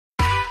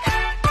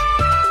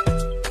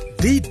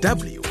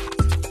DW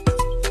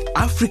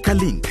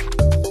AfricaLink.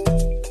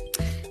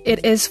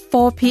 It is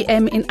 4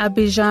 p.m. in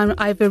Abidjan,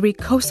 Ivory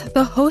Coast,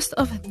 the host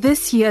of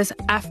this year's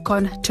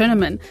AFCON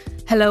tournament.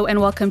 Hello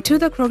and welcome to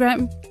the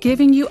program,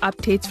 giving you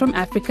updates from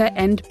Africa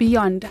and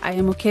beyond. I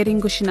am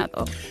Okeri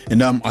Ngushinado.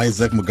 And I'm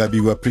Isaac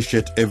Mugabi. We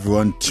appreciate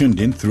everyone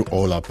tuned in through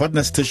all our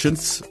partner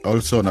stations,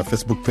 also on our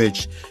Facebook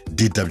page,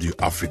 DW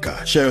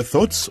Africa. Share your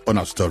thoughts on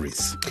our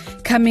stories.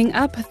 Coming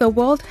up, the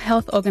World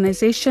Health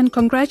Organization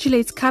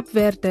congratulates Cape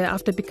Verde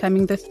after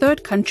becoming the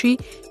third country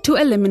to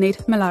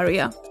eliminate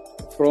malaria.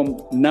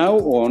 From now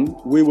on,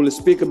 we will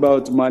speak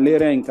about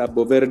malaria in Cape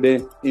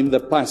Verde in the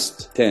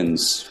past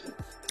tense.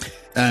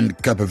 And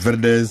Cape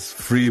Verde's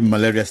free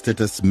malaria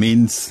status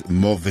means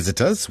more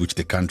visitors, which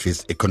the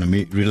country's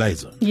economy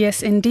relies on.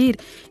 Yes,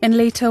 indeed. And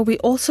later, we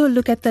also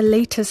look at the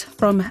latest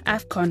from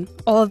AFCON.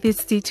 All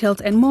these details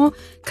and more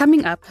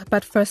coming up.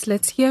 But first,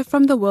 let's hear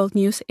from the world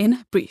news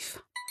in brief.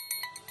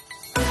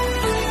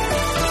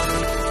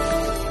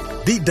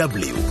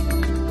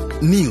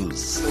 DW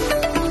News.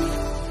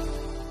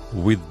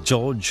 With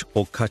George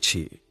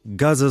Okachi,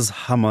 Gaza's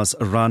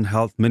Hamas-run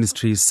health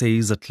ministry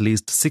says at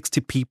least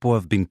 60 people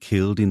have been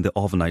killed in the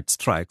overnight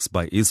strikes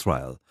by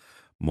Israel.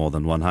 More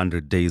than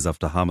 100 days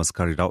after Hamas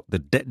carried out the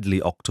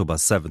deadly October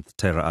 7th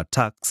terror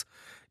attacks,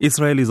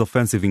 Israel's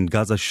offensive in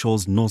Gaza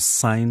shows no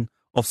sign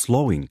of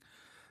slowing.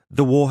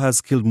 The war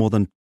has killed more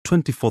than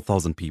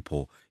 24,000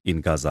 people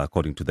in Gaza,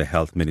 according to the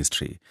health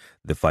ministry.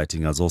 The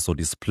fighting has also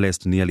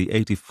displaced nearly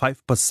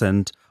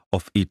 85%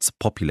 of its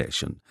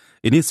population.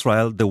 In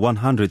Israel, the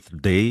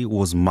 100th day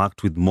was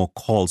marked with more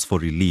calls for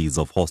release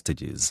of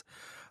hostages.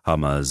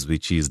 Hamas,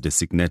 which is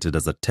designated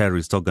as a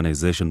terrorist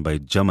organization by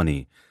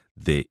Germany,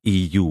 the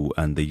EU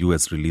and the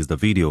US, released a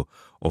video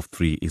of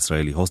 3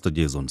 Israeli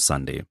hostages on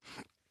Sunday.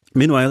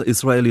 Meanwhile,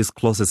 Israel's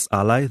closest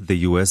ally, the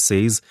US,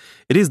 says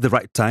it is the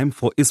right time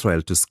for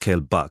Israel to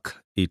scale back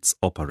its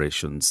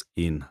operations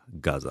in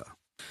Gaza.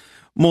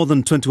 More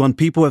than 21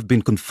 people have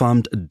been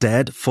confirmed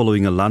dead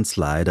following a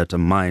landslide at a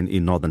mine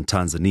in northern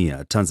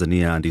Tanzania.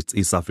 Tanzania and its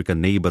East African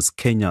neighbors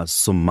Kenya,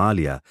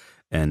 Somalia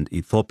and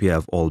Ethiopia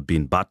have all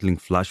been battling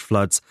flash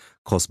floods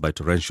caused by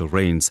torrential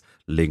rains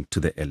linked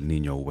to the El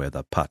Nino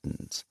weather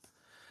patterns.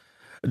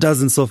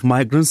 Dozens of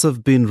migrants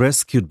have been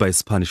rescued by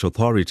Spanish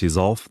authorities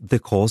off the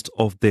coast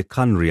of the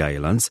Canary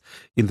Islands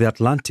in the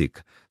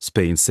Atlantic.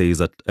 Spain says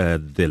that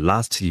the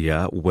last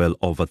year, well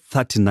over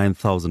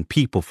 39,000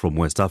 people from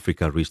West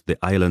Africa reached the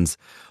islands,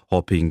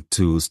 hoping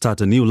to start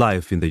a new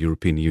life in the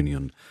European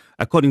Union.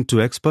 According to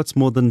experts,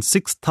 more than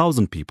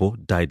 6,000 people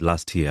died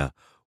last year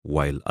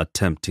while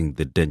attempting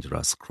the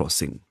dangerous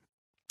crossing.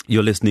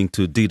 You're listening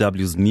to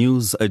DW's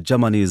News,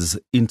 Germany's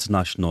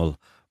international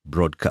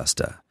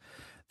broadcaster.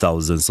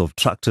 Thousands of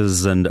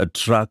tractors and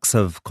trucks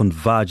have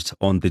converged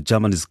on the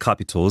German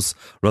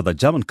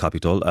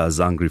capital, as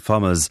angry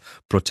farmers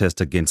protest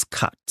against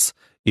cuts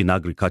in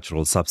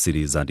agricultural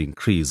subsidies and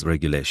increased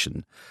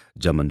regulation.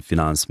 German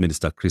Finance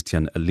Minister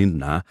Christian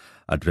Lindner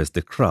addressed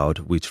the crowd,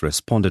 which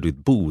responded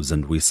with boos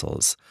and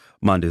whistles.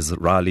 Monday's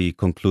rally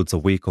concludes a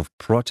week of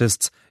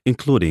protests,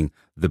 including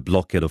the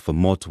blockade of a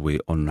motorway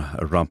on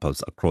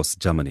ramparts across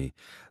Germany.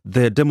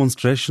 The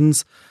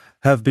demonstrations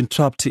have been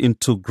trapped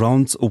into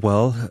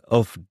groundswell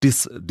of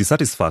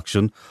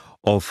dissatisfaction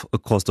of a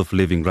cost of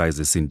living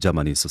rises in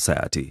Germany's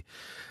society.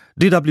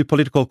 DW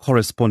political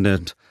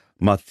correspondent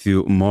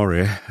Matthew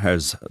More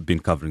has been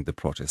covering the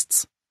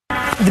protests.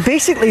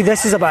 Basically,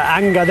 this is about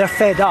anger. They're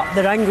fed up.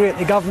 They're angry at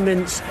the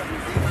government's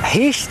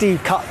hasty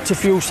cut to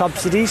fuel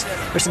subsidies,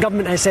 which the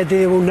government has said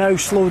they will now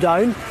slow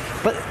down.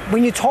 But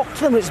when you talk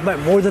to them, it's about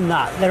more than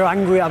that. They're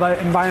angry about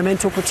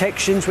environmental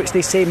protections, which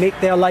they say make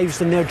their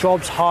lives and their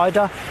jobs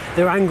harder.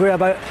 They're angry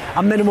about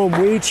a minimum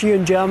wage here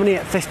in Germany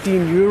at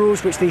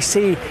 €15, which they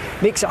say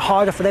makes it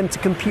harder for them to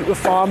compete with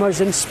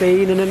farmers in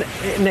Spain and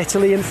in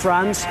Italy and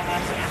France.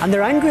 And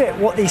they're angry at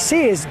what they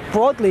say is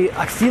broadly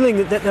a feeling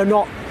that they're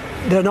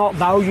not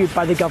valued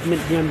by the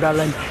government here in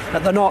Berlin,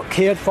 that they're not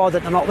cared for,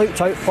 that they're not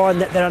looked out for, and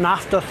that they're an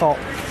afterthought.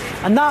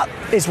 And that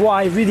is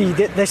why really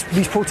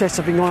these protests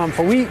have been going on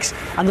for weeks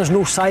and there's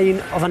no sign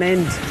of an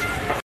end.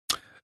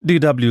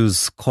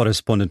 DW's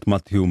correspondent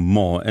Matthew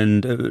Moore.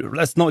 And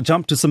let's now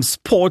jump to some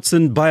sports.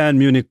 And Bayern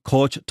Munich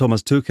coach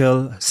Thomas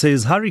Tuchel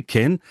says Harry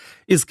Kane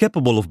is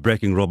capable of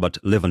breaking Robert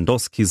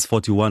Lewandowski's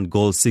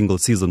 41-goal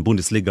single-season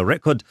Bundesliga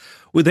record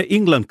with the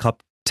England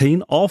captain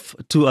off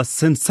to a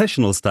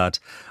sensational start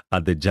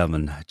at the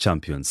German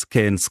champions.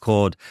 Kane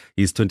scored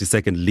his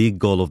 22nd league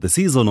goal of the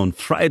season on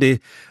Friday,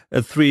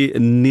 a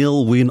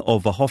 3-0 win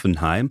over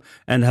Hoffenheim,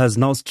 and has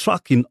now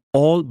struck in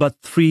all but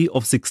 3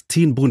 of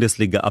 16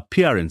 Bundesliga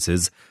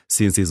appearances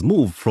since his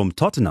move from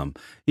Tottenham.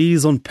 He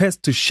is on pace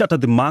to shatter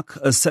the mark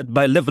set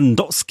by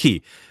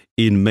Lewandowski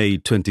in May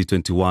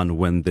 2021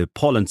 when the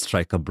Poland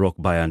striker broke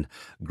Bayern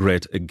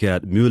great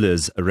Gerd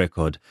Müller's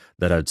record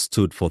that had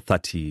stood for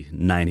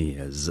 39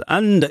 years.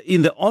 And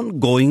in the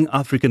ongoing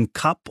African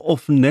Cup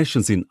of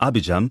Nations in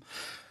Abidjan,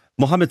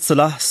 Mohamed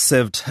Salah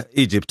saved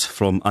Egypt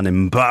from an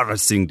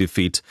embarrassing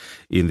defeat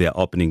in their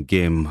opening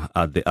game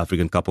at the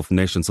African Cup of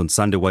Nations on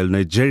Sunday, while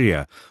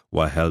Nigeria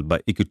were held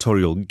by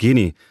Equatorial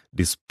Guinea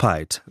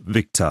despite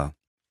Victor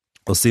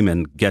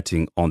Osimhen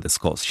getting on the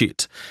score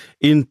sheet.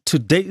 In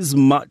today's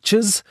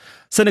matches,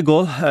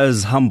 Senegal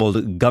has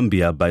humbled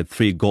Gambia by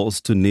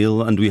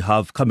 3-0, and we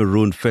have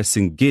Cameroon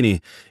facing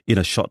Guinea in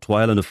a short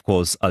while, and of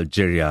course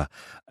Algeria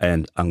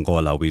and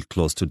Angola will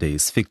close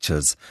today's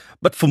fixtures.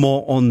 But for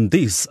more on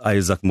this,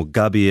 Isaac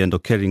Mugabe and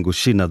Okeri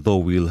Ngushina, though,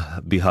 will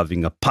be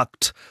having a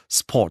packed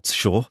sports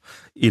show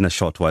in a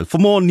short while. For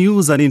more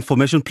news and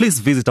information, please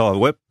visit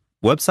our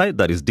website,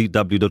 that is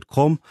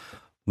dw.com.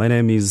 My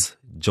name is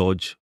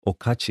George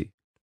Okachi.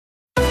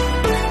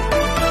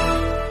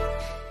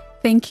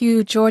 Thank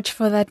you, George,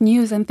 for that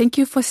news, and thank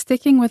you for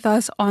sticking with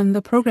us on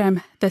the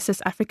program. This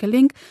is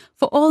AfricaLink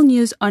for all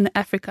news on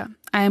Africa.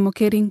 I am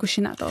Okeri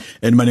Ngushina.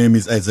 And my name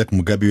is Isaac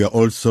Mugabe. We are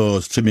also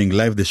streaming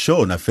live the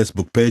show on our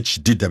Facebook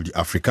page, DW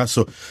Africa.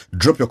 So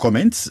drop your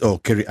comments, or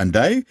Kerry and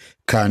I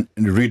can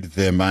read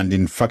them. And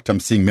in fact, I'm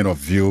seeing many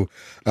of you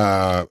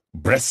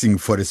bracing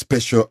for a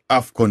special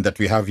AFCON that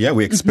we have here.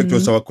 We expect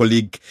also our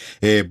colleague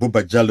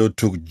Buba Jallo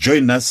to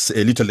join us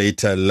a little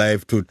later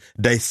live to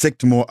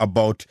dissect more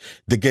about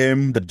the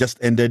game that just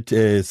ended,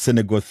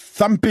 Senegal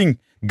thumping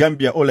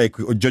Gambia, or like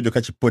George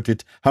Okachi put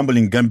it,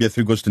 humbling Gambia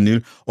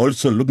 3-0.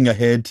 Also looking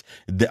ahead,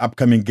 the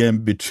upcoming game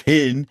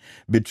between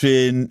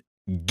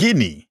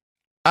Guinea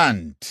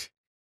and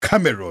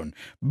Cameroon.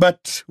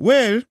 But,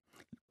 well,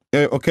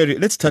 okay,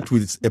 let's start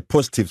with a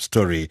positive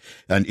story,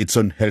 and it's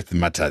on health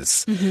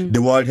matters.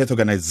 The World Health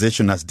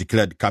Organization has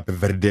declared Cape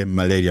Verde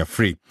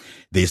malaria-free.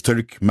 The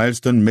historic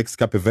milestone makes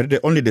Cape Verde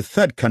only the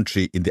third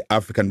country in the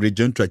African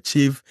region to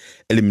achieve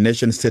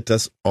elimination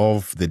status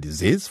of the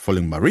disease,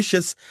 following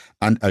Mauritius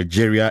and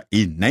Algeria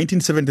in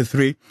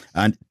 1973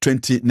 and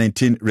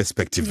 2019,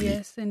 respectively.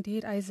 Yes,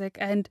 indeed, Isaac.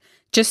 And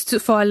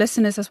for our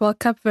listeners as well,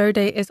 Cape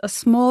Verde is a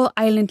small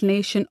island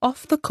nation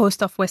off the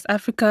coast of West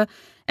Africa,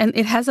 and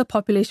it has a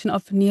population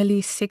of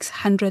nearly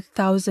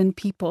 600,000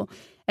 people.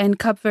 And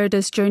Cape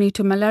Verde's journey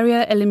to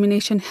malaria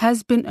elimination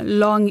has been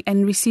long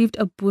and received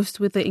a boost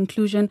with the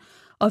inclusion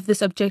of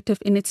this objective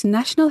in its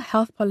national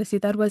health policy.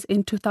 That was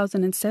in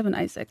 2007,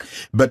 Isaac.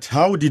 But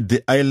how did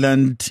the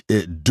island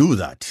do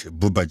that?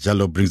 Buba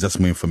Jallo brings us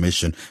more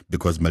information,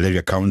 because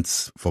malaria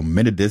counts for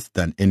many deaths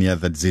than any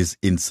other disease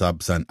in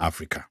sub-Saharan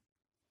Africa.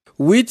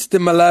 With the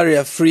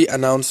malaria-free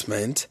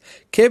announcement,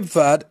 Cape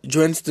Verde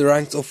joins the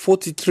ranks of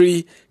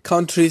 43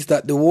 countries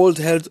that the World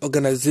Health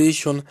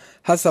Organization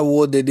has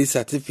awarded this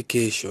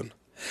certification.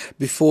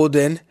 Before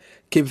then,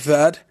 Cape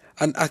Verde,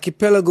 an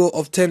archipelago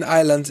of 10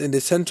 islands in the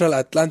central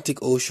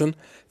Atlantic Ocean,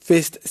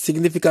 faced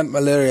significant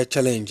malaria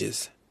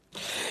challenges.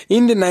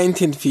 In the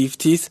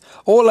 1950s,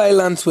 all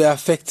islands were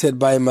affected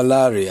by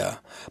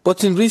malaria,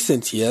 but in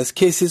recent years,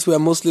 cases were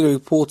mostly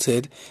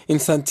reported in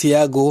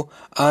Santiago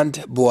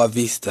and Boa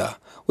Vista,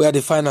 where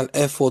the final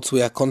efforts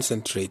were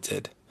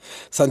concentrated.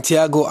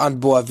 Santiago and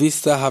Boa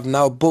Vista have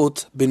now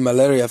both been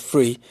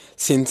malaria-free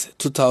since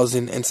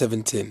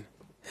 2017.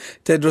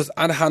 Tedros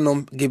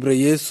Adhanom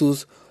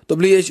Ghebreyesus,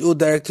 WHO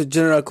Director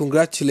General,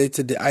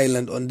 congratulated the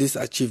island on this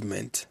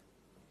achievement.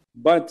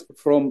 But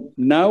from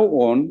now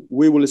on,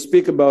 we will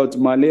speak about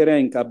malaria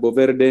in Cape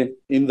Verde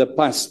in the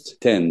past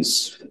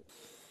tense.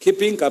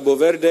 Keeping Cape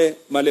Verde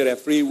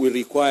malaria-free will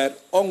require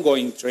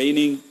ongoing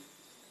training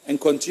and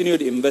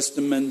continued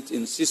investment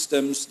in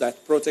systems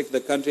that protect the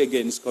country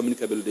against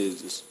communicable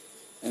diseases,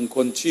 and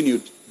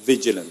continued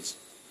vigilance.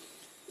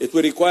 It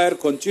will require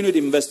continued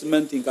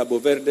investment in Cabo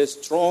Verde's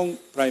strong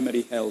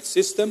primary health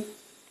system,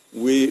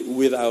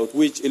 without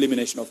which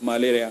elimination of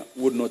malaria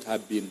would not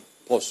have been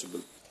possible.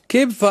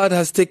 Cape Verde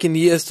has taken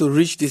years to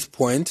reach this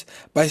point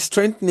by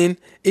strengthening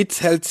its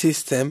health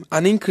system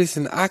and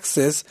increasing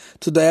access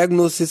to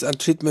diagnosis and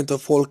treatment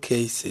of all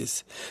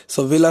cases.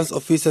 Surveillance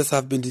officers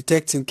have been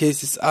detecting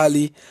cases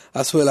early,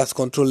 as well as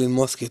controlling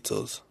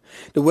mosquitoes.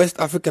 The West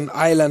African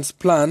Islands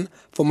Plan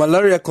for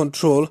Malaria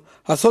Control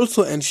has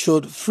also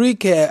ensured free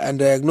care and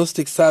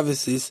diagnostic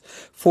services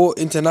for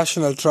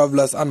international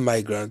travelers and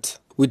migrants,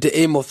 with the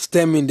aim of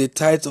stemming the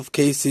tides of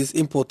cases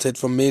imported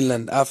from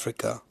mainland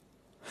Africa.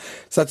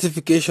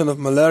 Certification of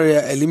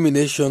malaria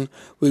elimination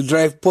will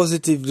drive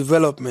positive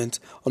development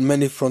on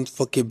many fronts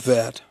for Cape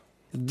Verde.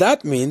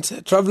 That means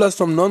travelers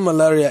from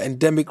non-malaria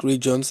endemic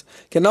regions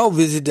can now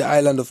visit the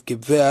island of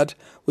Cape Verde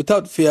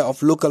without fear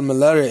of local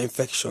malaria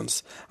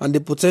infections and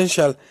the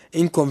potential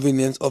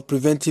inconvenience of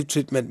preventive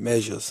treatment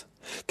measures.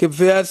 Cape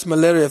Verde's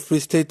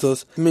malaria-free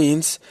status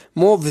means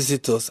more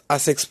visitors,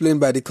 as explained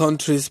by the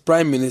country's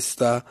Prime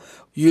Minister,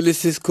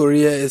 Ulysses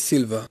Correa e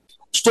Silva.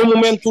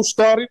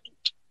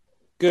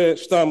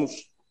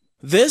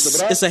 This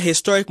is a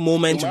historic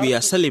moment we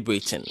are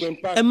celebrating,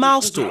 a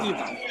milestone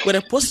with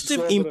a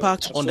positive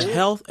impact on the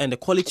health and the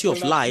quality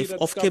of life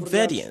of Cape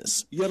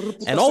Verdeans,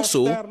 and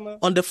also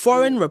on the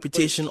foreign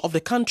reputation of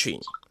the country.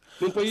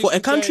 For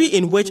a country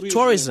in which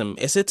tourism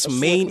is its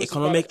main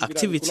economic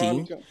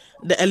activity,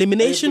 the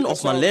elimination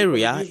of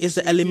malaria is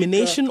the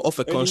elimination of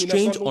a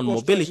constraint on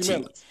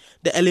mobility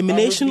the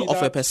elimination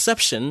of a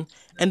perception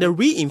and the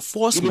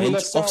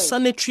reinforcement of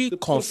sanitary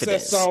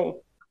confidence.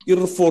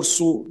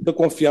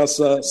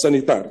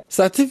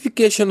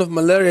 Certification of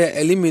malaria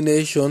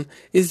elimination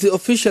is the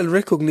official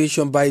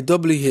recognition by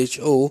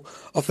WHO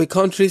of a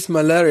country's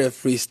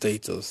malaria-free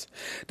status.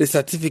 The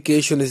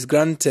certification is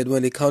granted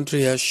when a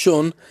country has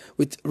shown,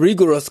 with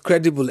rigorous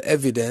credible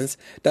evidence,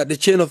 that the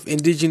chain of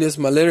indigenous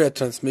malaria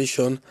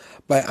transmission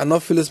by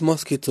Anopheles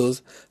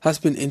mosquitoes has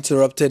been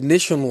interrupted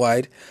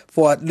nationwide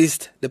for at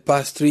least the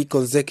past 3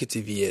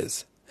 consecutive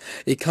years.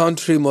 A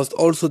country must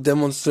also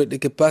demonstrate the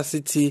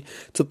capacity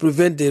to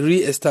prevent the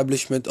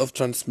re-establishment of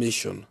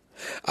transmission.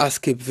 As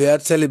Cape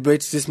Verde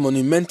celebrates this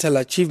monumental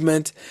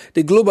achievement,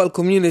 the global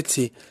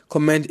community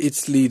commend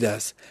its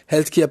leaders,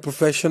 healthcare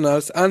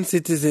professionals and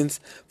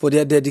citizens for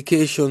their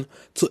dedication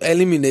to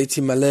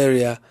eliminating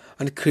malaria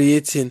and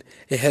creating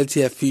a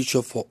healthier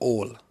future for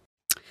all.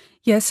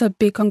 Yes, a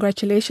big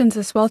congratulations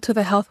as well to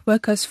the health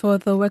workers for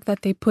the work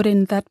that they put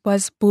in. That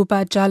was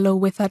Buba Jallo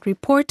with that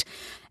report.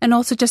 And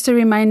also just a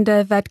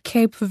reminder that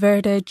Cape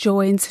Verde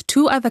joins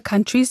 2 other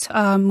countries,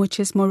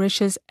 which is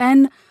Mauritius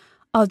and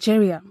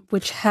Algeria,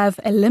 which have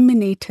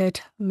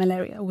eliminated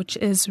malaria, which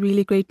is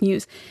really great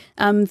news.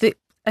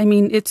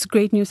 It's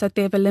great news that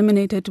they've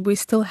eliminated. We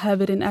still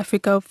have it in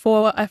Africa.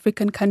 4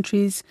 African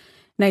countries,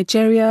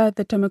 Nigeria,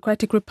 the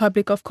Democratic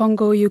Republic of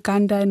Congo,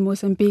 Uganda and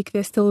Mozambique,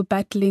 they're still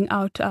battling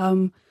out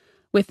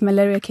with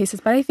malaria cases,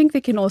 but I think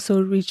they can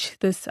also reach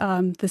this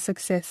the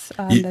success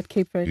that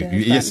Cape Verde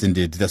has Yes, done.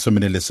 indeed. There are so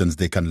many lessons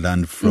they can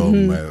learn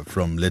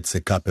from let's say,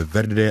 Cape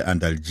Verde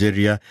and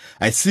Algeria.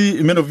 I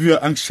see many of you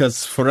are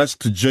anxious for us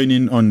to join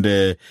in on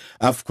the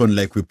AFCON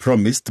like we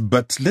promised,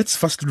 but let's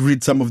first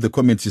read some of the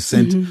comments you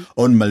sent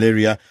on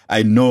malaria.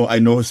 I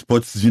know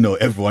sports,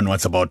 everyone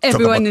wants about.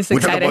 Everyone is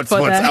excited we talk about for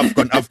sports, that.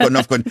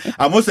 AFCON.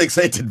 I'm also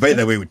excited, by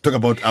the way, we talk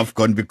about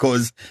AFCON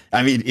because,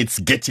 it's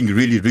getting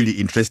really, really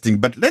interesting.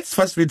 But let's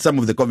first read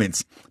some of the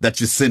comments that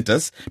you sent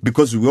us,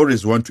 because we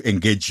always want to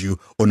engage you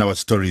on our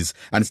stories.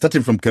 And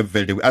starting from Cape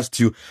Verde, we asked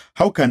you,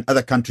 how can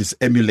other countries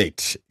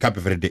emulate Cape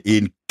Verde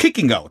in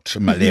kicking out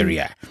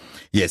malaria?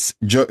 Yes,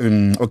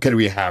 okay,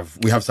 we have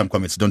some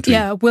comments, don't we?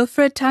 Yeah,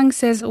 Wilfred Tang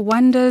says,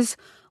 wonders,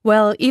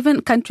 well,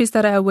 even countries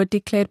that were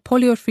declared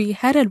polio-free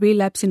had a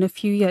relapse in a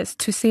few years.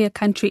 To say a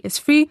country is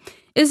free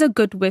is a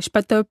good wish,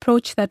 but the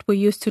approach that we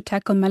used to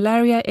tackle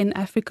malaria in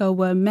Africa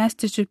were mass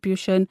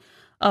distribution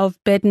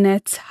of bed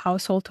nets,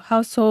 household to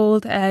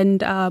household,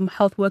 and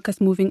health workers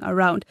moving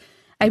around.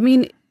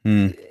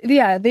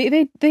 Yeah,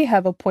 they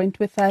have a point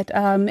with that.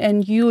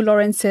 And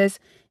Lawrence says,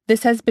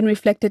 this has been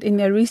reflected in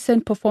their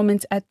recent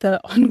performance at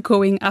the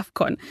ongoing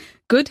AFCON.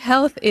 Good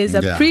health is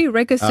a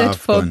prerequisite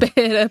for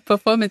better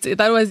performance.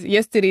 That was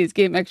yesterday's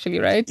game, actually,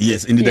 right?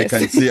 Yes, indeed. Yes. I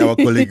can see our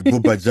colleague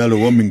Buba Jallo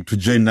warming to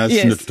join us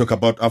to talk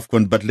about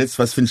AFCON. But let's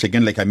first finish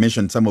again, like I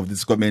mentioned, some of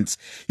these comments.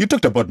 You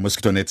talked about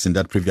mosquito nets in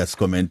that previous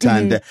comment.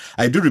 And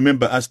I do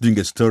remember us doing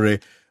a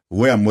story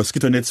where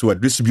mosquito nets were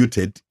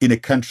distributed in a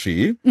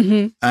country,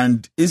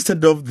 and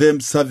instead of them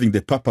serving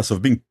the purpose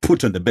of being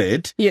put on the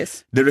bed,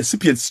 the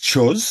recipients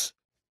chose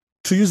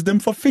to use them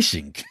for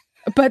fishing.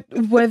 But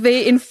were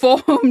they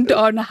informed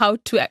on how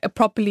to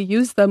properly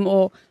use them,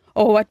 or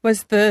what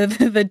was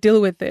the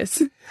deal with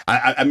this?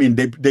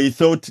 They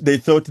thought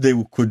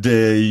they could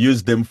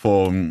use them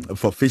for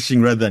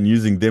fishing rather than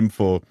using them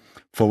for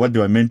what they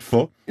were meant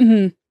for.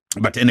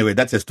 But anyway,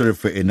 that's a story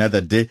for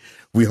another day.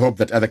 We hope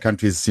that other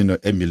countries,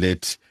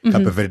 emulate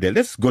Cape Verde.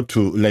 Let's go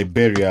to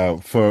Liberia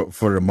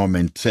for a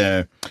moment.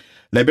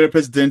 Liberia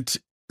president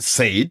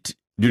said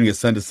during a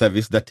Sunday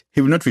service that he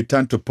will not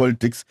return to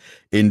politics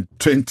in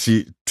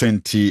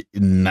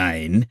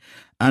 2029.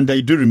 And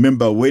I do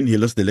remember when he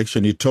lost the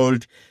election, he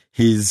told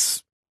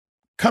his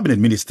cabinet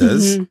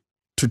ministers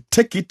to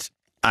take it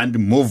and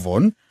move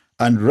on,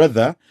 and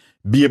rather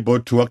be able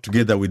to work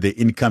together with the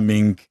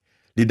incoming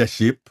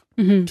leadership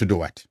to do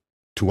what?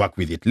 To work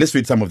with it. Let's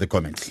read some of the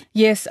comments.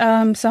 Yes,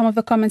 some of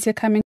the comments are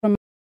coming from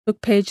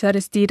Facebook page, that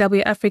is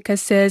DW Africa,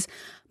 says,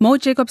 Mo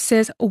Jacob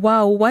says,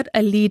 wow, what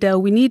a leader.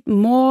 We need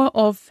more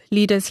of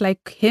leaders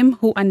like him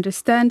who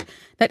understand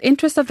that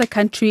interests of the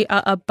country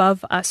are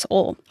above us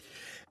all.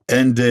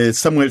 And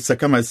Samuel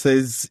Sakama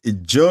says,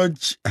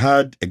 George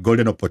had a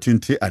golden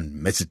opportunity and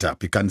messed it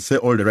up. He can say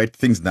all the right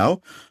things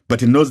now,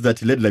 but he knows that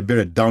he led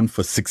Liberia down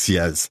for 6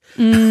 years.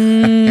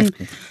 There's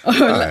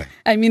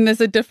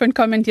a different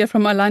comment here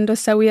from Orlando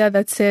Sawia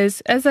that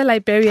says, as a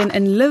Liberian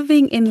and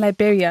living in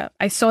Liberia,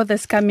 I saw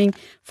this coming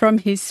from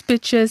his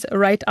speeches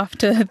right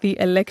after the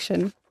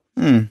election.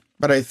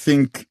 But I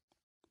think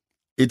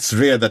it's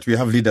rare that we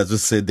have leaders who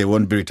say they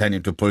won't be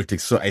returning to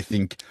politics. So I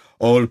think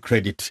all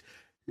credit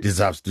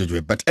deserves George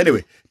Weah. But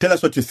anyway, tell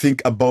us what you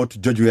think about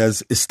George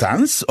Weah's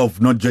stance of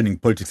not joining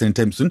politics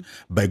anytime soon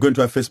by going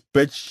to our Facebook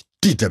page,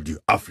 DW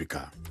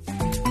Africa.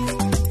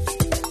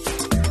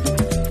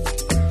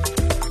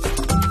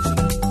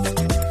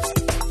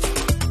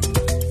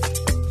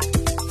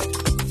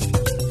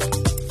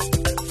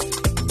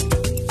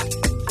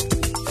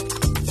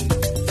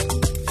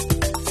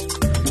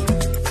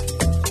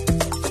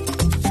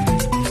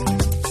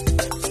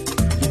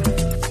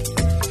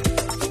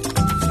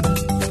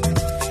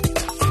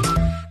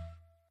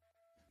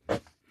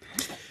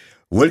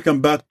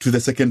 Welcome back to the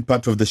second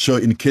part of the show.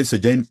 In case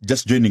you're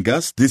just joining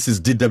us, this is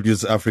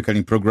DW's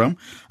AfricaLink program,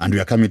 and we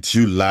are coming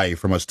to you live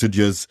from our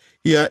studios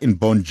here in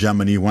Bonn,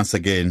 Germany. Once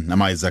again, I'm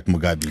Isaac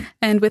Mugabi.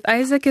 And with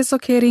Isaac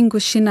Esokeri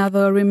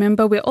Ngushinavo,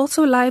 remember we're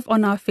also live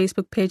on our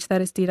Facebook page, that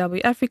is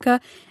DW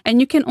Africa, and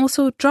you can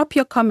also drop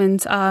your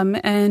comments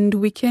and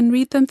we can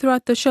read them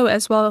throughout the show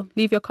as well.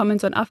 Leave your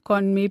comments on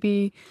AFCON,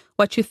 maybe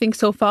what you think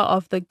so far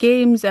of the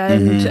games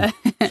and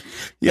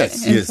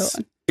yes. So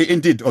on.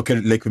 Indeed.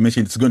 Okay, like we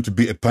mentioned, it's going to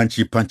be a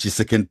punchy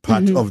second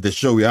part of the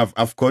show. We have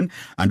AFCON,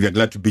 and we are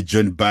glad to be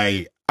joined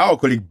by our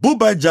colleague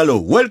Buba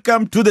Jallo.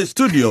 Welcome to the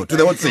studio, to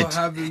the hot seat. Thanks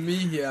for having me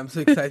here. I'm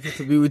so excited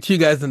to be with you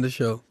guys on the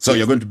show. So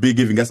you're going to be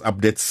giving us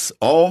updates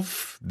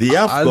of the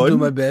AFCON. I'll do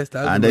my best.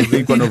 I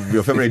think one of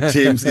your favorite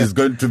teams is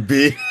going to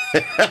be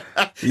going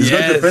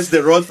to face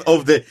the wrath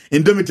of the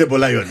indomitable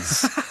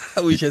Lions.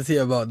 We shall see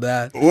about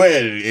that.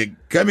 Well,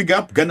 coming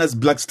up, Ghana's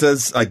Black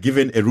Stars are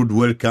given a rude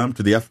welcome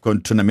to the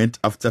AFCON tournament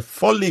after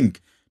falling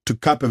to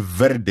Cape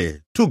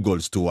Verde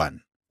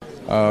 2-1.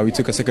 We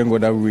took a second goal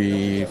that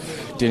we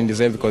didn't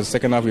deserve, because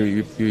second half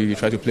we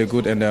tried to play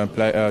good and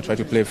try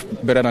to play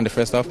better than the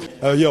first half.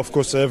 Of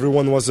course,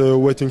 everyone was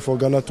waiting for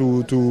Ghana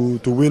to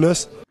win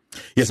us.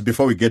 Yes,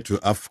 before we get to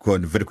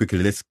AFCON, very quickly,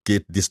 let's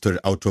get this story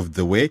out of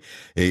the way.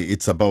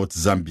 It's about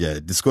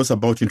Zambia. Discourse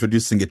about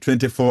introducing a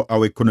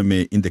 24-hour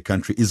economy in the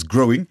country is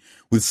growing,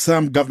 with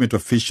some government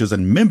officials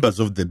and members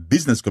of the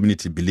business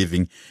community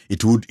believing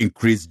it would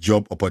increase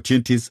job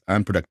opportunities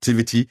and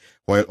productivity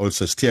while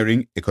also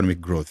steering economic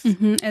growth.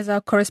 As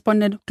our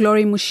correspondent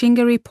Glory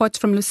Mushinga reports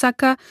from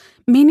Lusaka,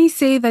 many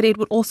say that it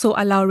would also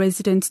allow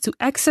residents to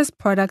access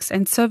products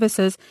and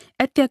services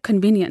at their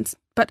convenience.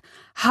 But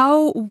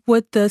how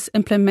would this be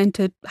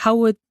implemented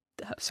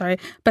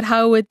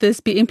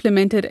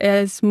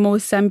as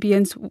most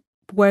Zambians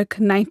work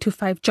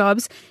 9-to-5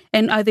 jobs?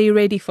 And are they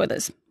ready for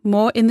this?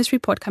 More in this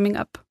report coming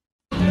up.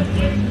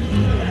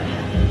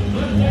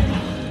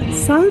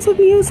 Sounds of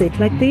music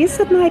like this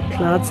at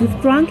nightclubs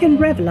with drunken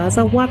revelers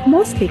are what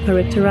mostly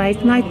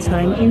characterize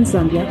nighttime in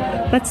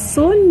Zambia. But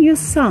soon new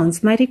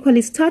sounds might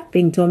equally start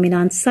being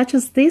dominant, such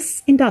as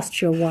this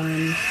industrial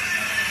one.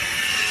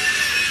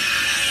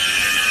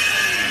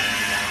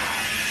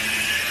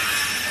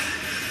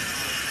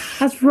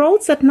 As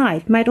roads at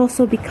night might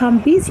also become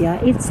busier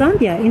if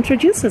Zambia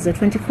introduces a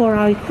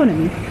 24-hour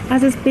economy,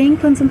 as is being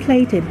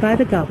contemplated by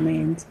the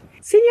government.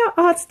 Senior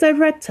Arts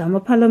Director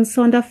Mopalo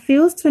Msonda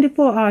feels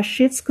 24-hour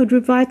shifts could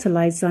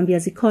revitalize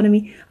Zambia's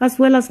economy as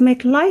well as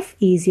make life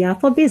easier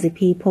for busy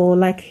people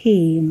like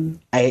him.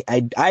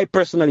 I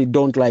personally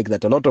don't like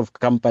that a lot of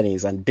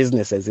companies and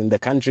businesses in the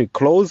country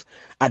close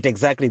at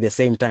exactly the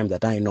same time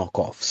that I knock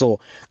off. So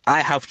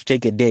I have to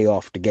take a day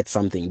off to get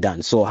something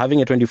done. So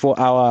having a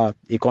 24-hour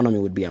economy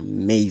would be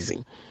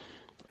amazing.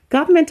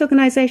 Government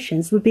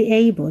organizations will be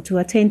able to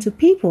attend to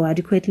people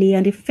adequately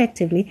and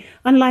effectively,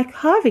 unlike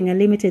having a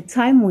limited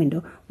time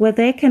window where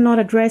they cannot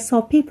address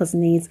all people's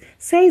needs,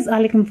 says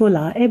Alec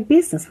Mvula, a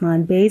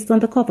businessman based on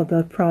the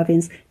Copperbelt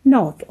province,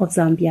 north of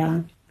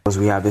Zambia. Because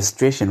we have a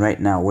situation right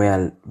now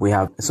where we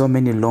have so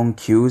many long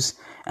queues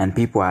and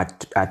people are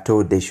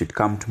told they should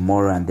come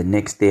tomorrow and the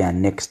next day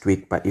and next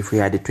week. But if we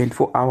had a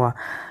 24-hour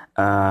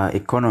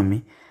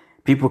economy,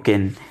 people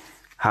can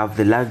have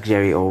the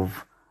luxury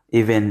of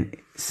even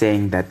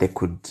saying that they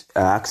could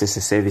access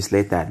a service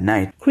later at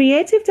night.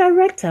 Creative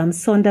director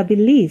Msonda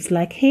believes,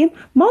 like him,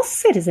 most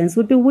citizens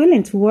would be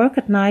willing to work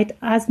at night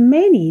as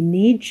many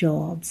need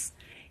jobs.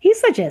 He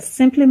suggests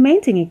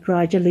implementing it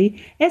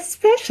gradually,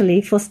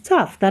 especially for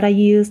staff that are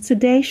used to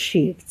day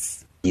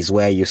shifts. Is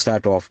where you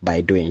start off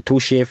by doing 2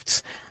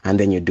 shifts, and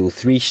then you do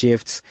 3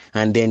 shifts,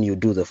 and then you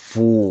do the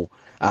full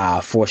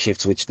 4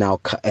 shifts, which now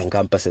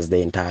encompasses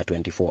the entire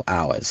 24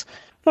 hours.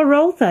 For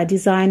author,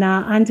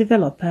 designer and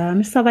developer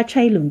Msava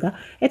Chailunga,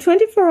 a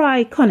 24-hour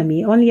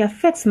economy only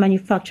affects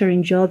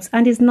manufacturing jobs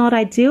and is not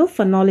ideal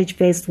for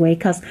knowledge-based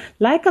workers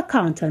like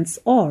accountants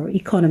or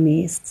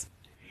economists.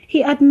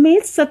 He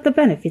admits that the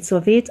benefits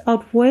of it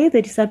outweigh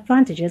the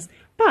disadvantages,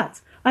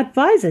 but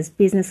advises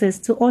businesses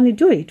to only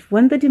do it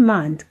when the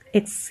demand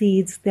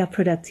exceeds their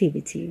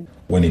productivity.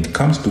 When it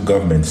comes to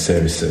government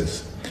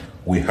services,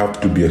 we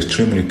have to be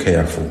extremely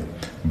careful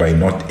by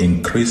not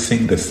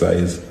increasing the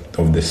size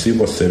of the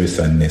civil service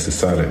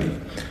unnecessarily,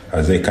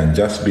 as they can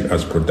just be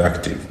as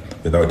productive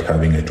without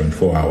having a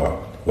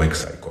 24-hour work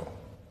cycle.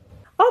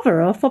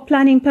 Overall, for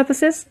planning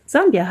purposes,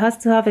 Zambia has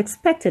to have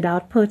expected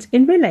output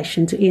in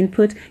relation to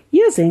input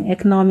using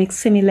economic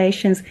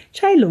simulations,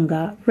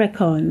 Chailunga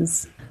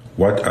reckons.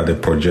 What are the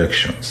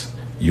projections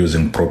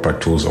using proper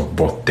tools of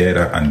both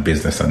data and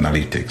business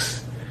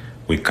analytics?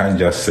 We can't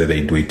just say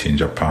they do it in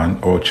Japan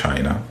or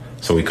China,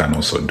 so we can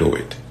also do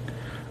it.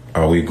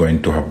 Are we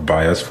going to have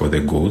buyers for the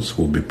goods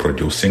who will be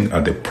producing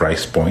at the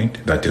price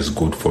point that is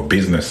good for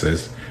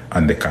businesses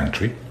and the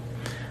country?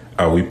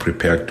 Are we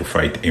prepared to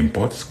fight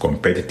imports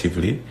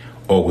competitively,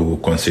 or we will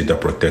consider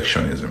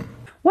protectionism?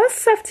 Where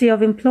safety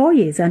of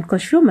employees and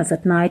consumers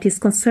at night is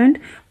concerned,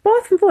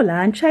 both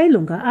Mvula and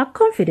Chailunga are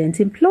confident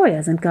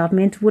employers and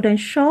government would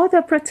ensure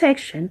their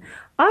protection,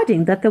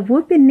 adding that there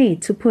would be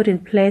need to put in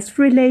place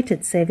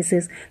related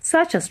services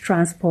such as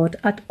transport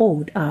at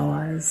odd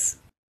hours.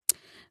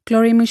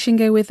 Glory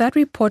Mushinge with that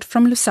report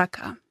from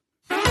Lusaka.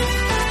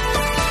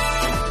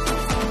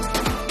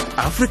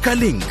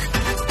 AfricaLink.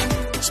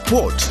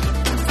 Sport.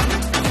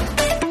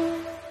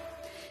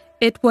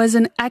 It was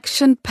an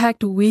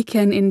action-packed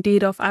weekend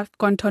indeed of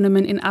AFCON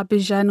tournament in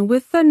Abidjan,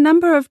 with a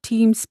number of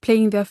teams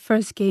playing their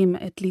first game,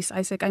 at least,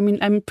 Isaac. I mean,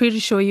 I'm pretty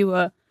sure you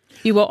were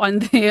on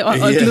there or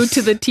glued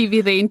to the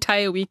TV the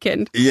entire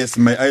weekend. Yes,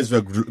 my eyes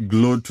were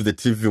glued to the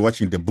TV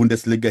watching the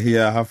Bundesliga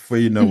here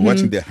halfway,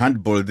 watching the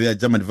handball there,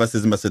 Germany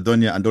versus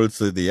Macedonia, and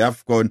also the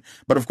AFCON.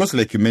 But of course,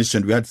 like you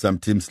mentioned, we had some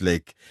teams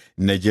like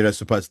Nigeria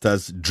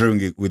Superstars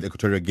drawing with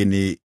Equatorial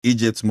Guinea,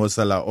 Egypt's Mo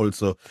Salah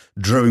also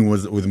drawing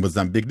with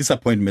Mozambique.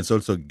 Disappointments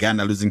also,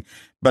 Ghana losing.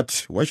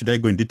 But why should I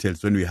go in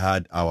details when we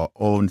had our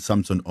own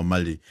Samson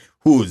Omali,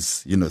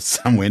 who's,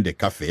 somewhere in the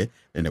cafe?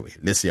 Anyway,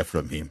 let's hear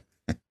from him.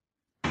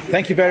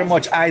 Thank you very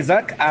much,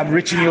 Isaac. I'm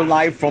reaching you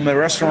live from a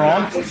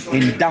restaurant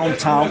in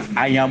downtown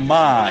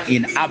Ayama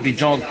in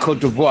Abidjan,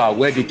 Cote d'Ivoire,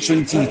 where the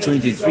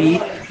 2023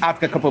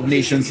 Africa Cup of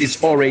Nations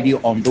is already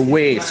on the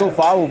way. So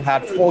far, we've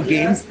had 4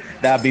 games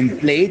that have been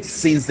played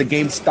since the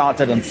game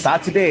started on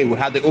Saturday. We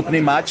had the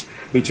opening match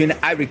between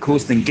Ivory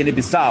Coast and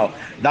Guinea-Bissau.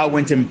 That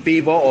went in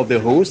favor of the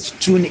host,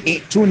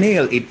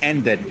 2-0 it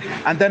ended.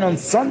 And then on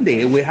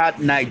Sunday, we had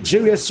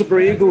Nigeria Super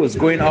Eagles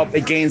going up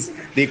against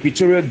the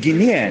Equatorial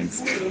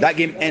Guineans. That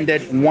game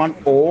ended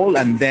 1-1,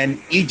 and then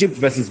Egypt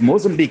versus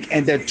Mozambique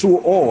ended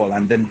 2-2.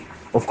 And then,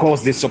 of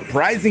course, the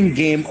surprising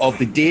game of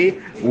the day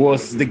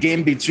was the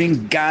game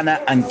between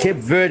Ghana and Cape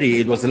Verde.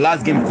 It was the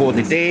last game for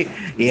the day.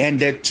 It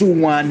ended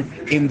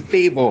 2-1 in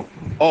favor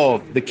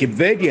of the Cape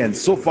Verdeans.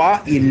 So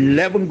far,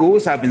 11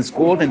 goals have been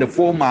scored in the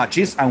 4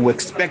 matches, and we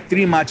expect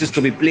 3 matches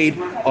to be played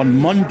on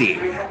Monday.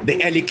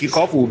 The early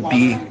kickoff will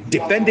be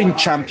defending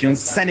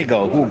champions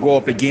Senegal, who go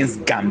up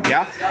against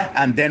Gambia,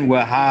 and then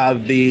we'll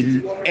have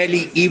the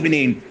early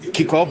evening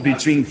kickoff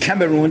between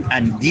Cameroon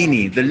and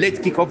Guinea. The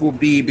late kickoff will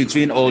be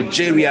between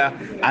Algeria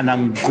and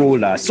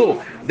Angola.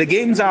 So the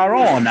games are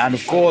on, and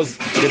of course,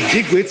 the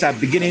bigwigs are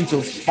beginning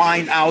to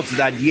find out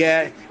that,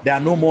 there are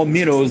no more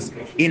minnows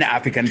in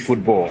African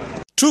football.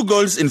 2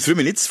 goals in 3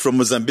 minutes from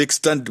Mozambique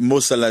stunned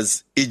Mo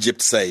Salah's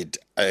Egypt side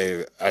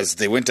as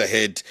they went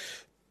ahead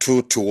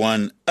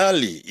 2-1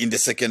 early in the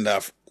second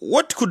half.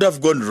 What could have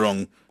gone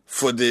wrong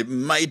for the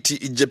mighty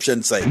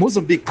Egyptian side?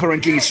 Mozambique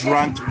currently is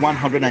ranked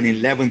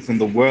 111th in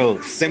the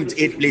world,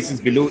 78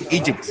 places below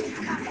Egypt.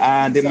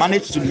 They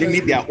managed to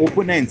limit their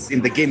opponents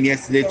in the game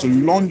yesterday to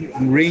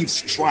long-range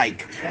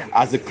strike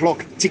as the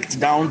clock ticked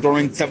down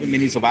during 7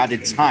 minutes of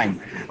added time.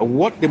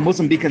 What the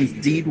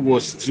Mozambicans did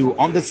was to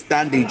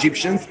understand the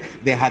Egyptians.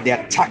 They had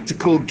their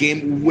tactical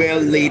game well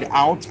laid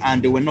out,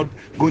 and they were not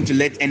going to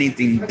let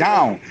anything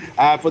down.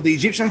 For the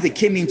Egyptians, they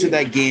came into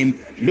that game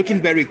looking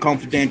very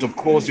confident. Of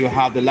course, you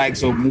have the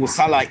likes of Mo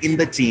Salah in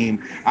the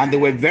team, and they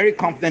were very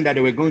confident that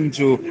they were going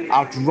to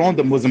outrun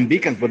the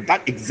Mozambicans, but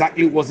that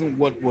exactly wasn't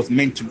what was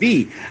meant to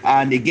be.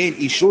 And again,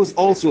 it shows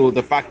also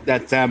the fact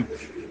that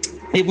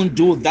even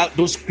though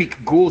those quick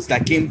goals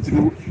that came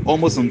through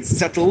almost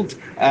unsettled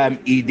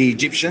the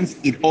Egyptians,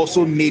 it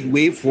also made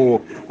way for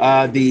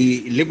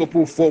the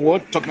Liverpool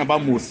forward, talking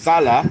about Mo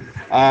Salah,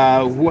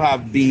 who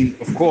have been,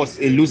 of course,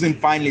 a losing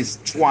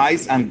finalist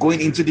twice, and going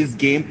into this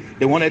game,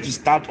 they wanted to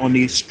start on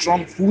a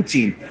strong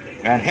footing.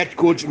 And head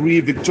coach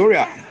Rui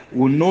Victoria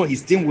will know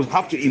his team will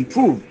have to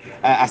improve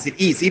as it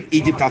is if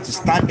Egypt has to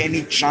stand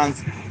any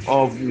chance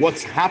of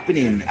what's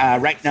happening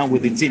right now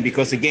with the team,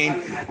 because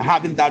again,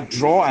 having that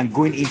draw and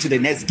going into the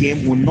next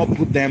game will not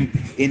put them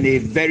in a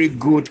very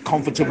good,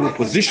 comfortable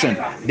position.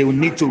 They will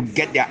need to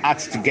get their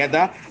acts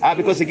together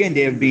because again,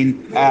 they have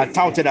been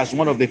touted as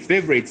one of the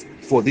favorites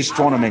for this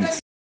tournament.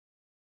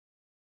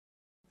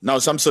 Now,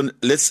 Samson,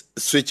 let's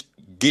switch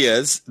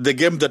gears. The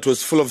game that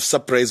was full of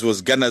surprise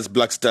was Ghana's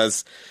Black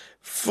Stars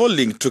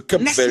falling to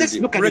Cape Verde. Let's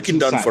look at Break it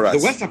down for us.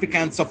 The West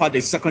Africans suffered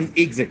the second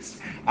exit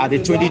at the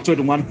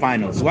 2021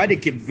 finals, while the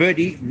Cape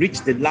Verde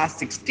reached the last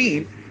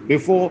 16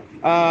 before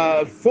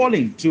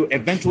falling to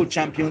eventual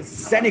champions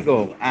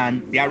Senegal.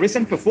 And their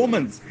recent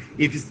performance,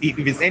 if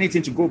it's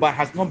anything to go by,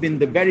 has not been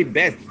the very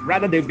best.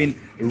 Rather, they've been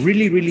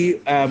really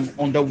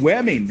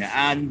underwhelming.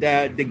 And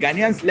the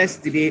Ghanaians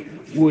yesterday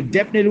will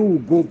definitely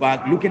go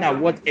back looking at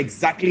what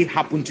exactly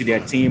happened to their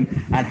team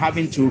and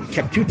having to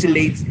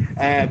capitulate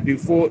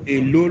before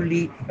a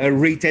lowly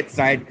rated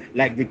side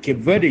like the Cape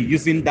Verde,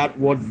 using that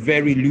word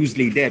very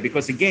loosely there,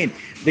 because again,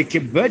 the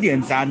Cape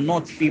Verdeans are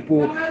not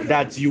people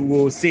that you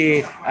will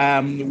say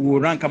will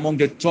rank among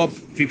the top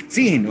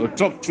 15 or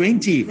top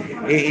 20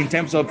 in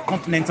terms of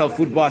continental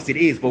football as it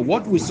is. But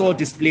what we saw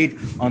displayed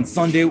on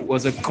Sunday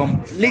was a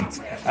complete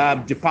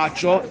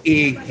departure,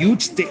 a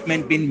huge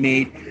statement being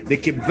made. The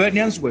Cape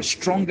Verdeans were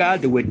stronger,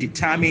 they were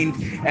determined,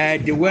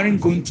 they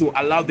weren't going to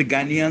allow the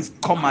Ghanaians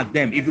come at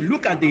them. If you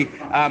look at the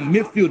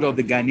midfield of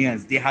the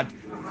Ghanaians, they had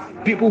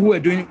people who were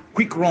doing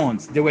quick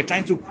runs. They were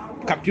trying to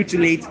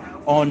capitulate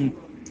on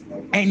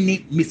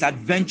any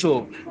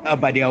misadventure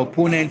by their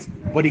opponents.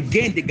 But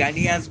again, the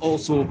Ghanaians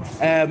also,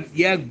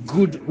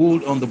 good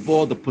hold on the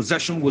ball. The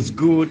possession was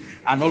good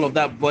and all of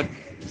that. But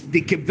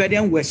the Cape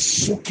Verdeans were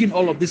soaking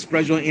all of this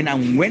pressure in,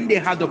 and when they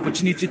had the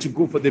opportunity to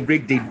go for the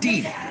break, they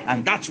did.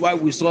 And that's why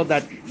we saw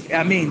that,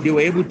 they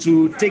were able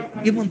to take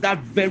even that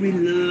very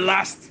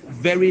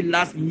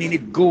last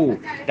minute goal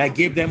that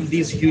gave them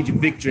this huge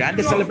victory. And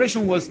the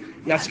celebration was,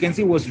 as you can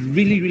see, was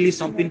really, really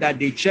something that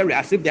they cherished,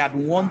 as if they had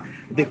won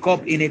the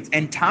cup in its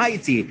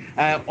entirety.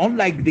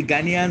 Unlike the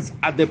Ghanaians,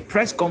 at the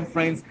press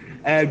conference,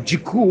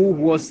 Jiku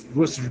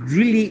was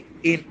really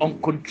in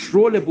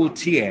uncontrollable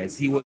tears.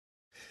 He was.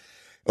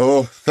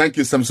 Oh, thank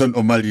you, Samson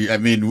Omali.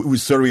 We're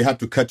sorry we had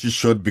to cut you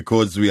short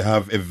because we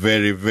have a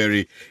very,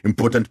 very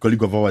important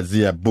colleague of ours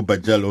here, Buba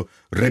Jallo,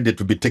 ready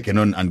to be taken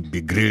on and be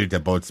grilled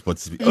about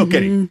sports.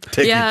 Okay,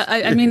 take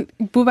it.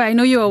 Buba, I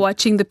know you were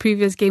watching the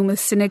previous game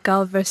with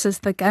Senegal versus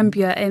the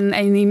Gambia,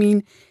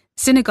 and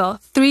Senegal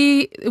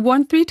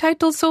won three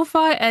titles so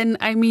far, and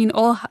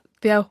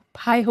there are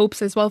high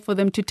hopes as well for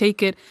them to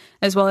take it,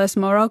 as well as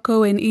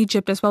Morocco and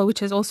Egypt as well, which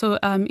has also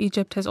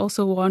Egypt has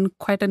also won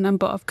quite a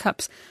number of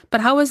cups.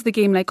 But how was the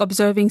game like,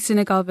 observing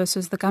Senegal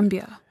versus the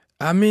Gambia?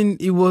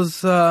 It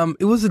was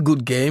a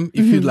good game,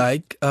 if you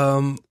like,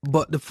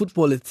 but the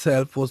football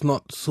itself was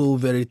not so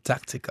very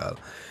tactical.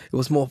 It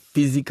was more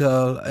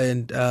physical,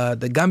 and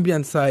the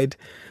Gambian side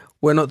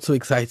were not so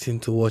exciting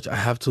to watch. I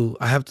have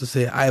to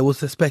say, I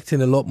was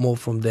expecting a lot more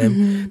from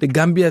them. The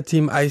Gambia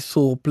team I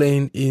saw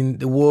playing in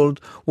the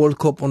World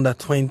Cup under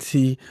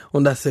 20,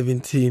 under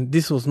 17.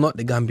 This was not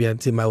the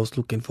Gambian team I was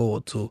looking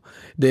forward to.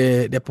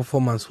 Their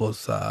performance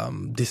was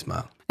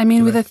dismal.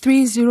 With a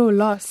 3-0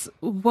 loss,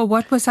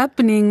 what was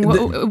happening?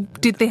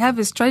 Did they have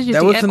a strategy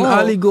There was at an all?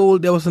 early goal.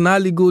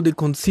 They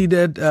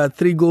conceded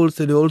 3 goals.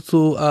 So they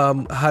also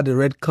had a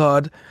red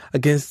card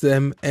against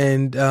them.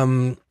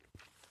 And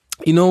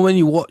when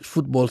you watch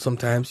football,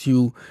 sometimes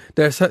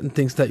there are certain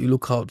things that you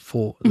look out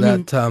for.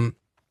 That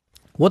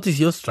what is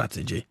your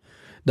strategy?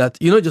 That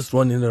you're not just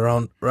running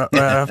around right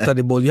after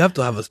the ball. You have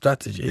to have a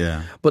strategy.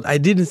 Yeah. But I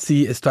didn't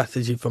see a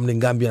strategy from the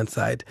Gambian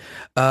side.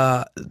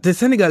 The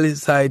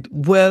Senegalese side,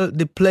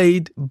 they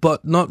played,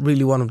 but not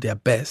really one of their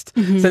best.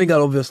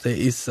 Senegal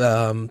obviously is,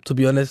 to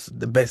be honest,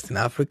 the best in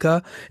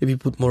Africa. If you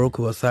put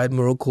Morocco aside,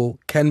 Morocco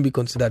can be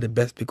considered the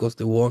best because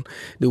they won.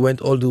 They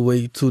went all the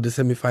way to the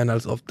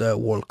semi-finals of the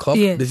World Cup.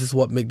 Yes. This is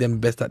what makes them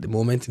best at the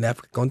moment in the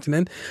African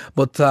continent.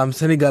 But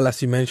Senegal,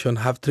 as you mentioned,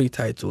 have 3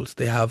 titles.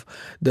 They have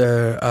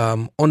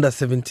the under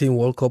 17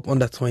 World Cup,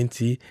 under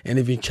 20, and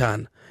even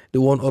CHAN. They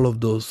won all of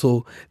those.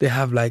 So they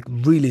have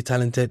really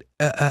talented,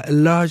 a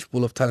large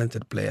pool of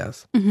talented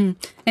players. And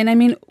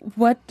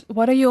what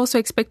are you also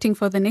expecting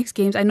for the next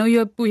games? I know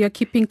you're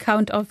keeping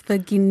count of the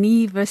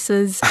Guinea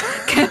versus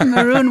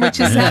Cameroon,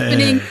 which is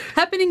happening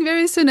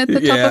very soon at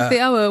the top of the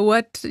hour.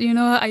 What,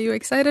 are you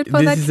excited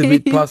for that game? This is a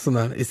bit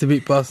personal. It's a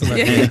bit personal.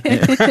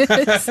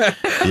 Yes.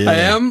 I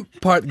am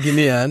part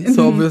Guinean,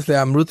 so obviously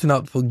I'm rooting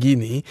out for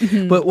Guinea.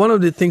 But one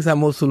of the things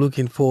I'm also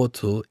looking forward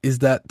to is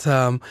that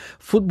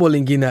football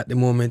in Guinea at the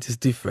moment is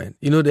different.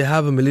 They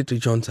have a military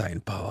junta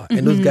in power,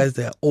 and those guys,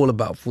 they're all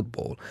about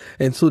football.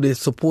 And so they're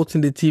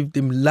supporting the team,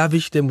 they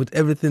lavish them with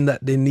everything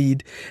that they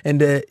need.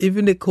 And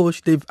even the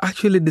coach, they've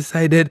actually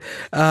decided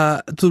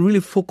to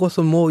really focus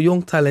on more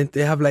young talent.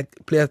 They have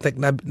players like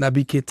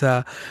Naby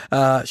Keita,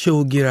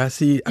 Shehu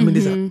Girassi.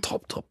 These are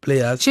top Shehu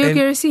players.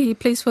 Girassi, he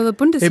plays for the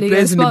Bundesliga. He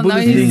plays as in well. the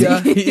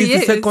Bundesliga. He is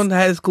Yes. the second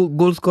highest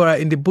goal scorer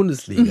in the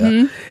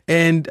Bundesliga.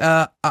 And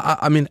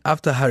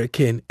after Harry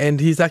Kane. And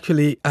he's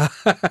actually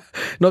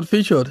not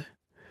featured.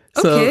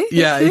 So, Okay.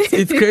 yeah,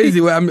 it's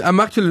crazy. I'm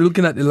actually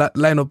looking at the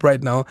lineup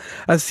right now.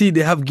 I see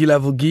they have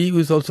Guilavogui,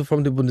 who's also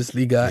from the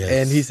Bundesliga,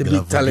 and he's a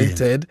bit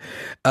talented.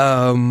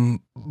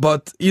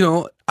 But,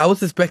 I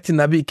was expecting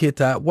Naby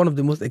Keita, one of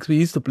the most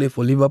experienced, used to play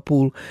for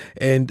Liverpool,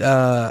 and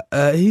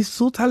he's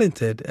so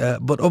talented.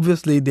 But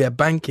obviously, they're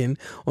banking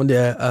on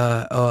their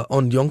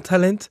on young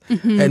talent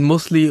and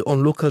mostly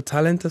on local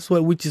talent as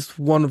well, which is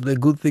one of the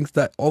good things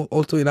that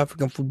also in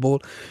African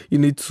football you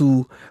need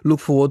to look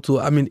forward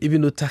to.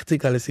 Even though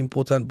tactical is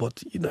important,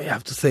 but you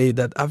have to say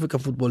that African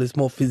football is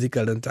more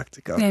physical than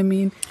tactical.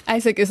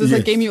 Isaac, is this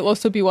a game you'll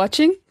also be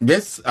watching?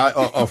 Yes,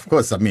 of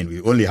course.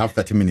 We only have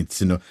 30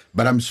 minutes,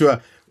 but I'm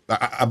sure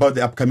about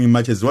the upcoming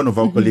matches, one of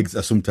our colleagues,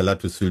 Asum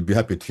Talatus, will be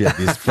happy to hear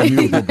this from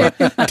you.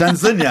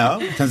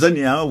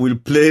 Tanzania will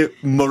play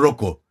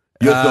Morocco.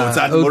 Your thoughts?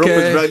 And Morocco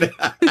is right there.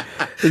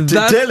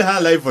 Tell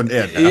her live on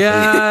air.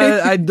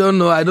 Yeah, I don't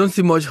know. I don't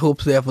see much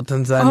hopes there for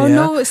Tanzania. Oh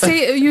no,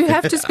 say you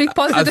have to speak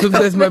positive.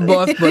 Asumta is my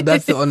boss, but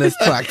that's the honest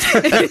fact.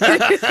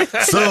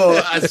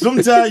 So,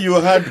 Asumta, you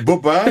heard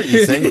Boba.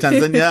 He's saying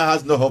Tanzania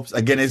has no hopes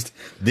against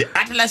the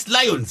Atlas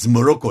Lions,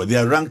 Morocco. They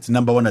are ranked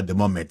number 1 at the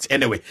moment.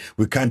 Anyway,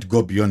 we can't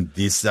go beyond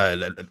this.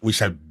 We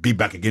shall be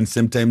back again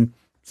same time,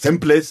 same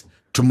place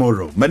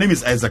tomorrow. My name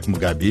is Isaac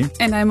Mugabi.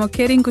 And I'm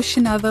Okeri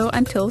Ngushinado.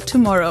 Until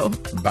tomorrow.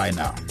 Bye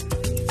now.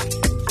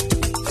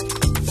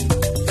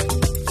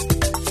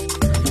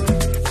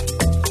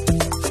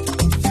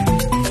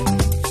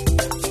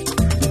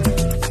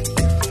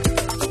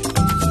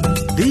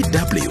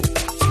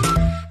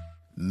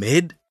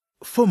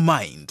 for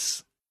mind.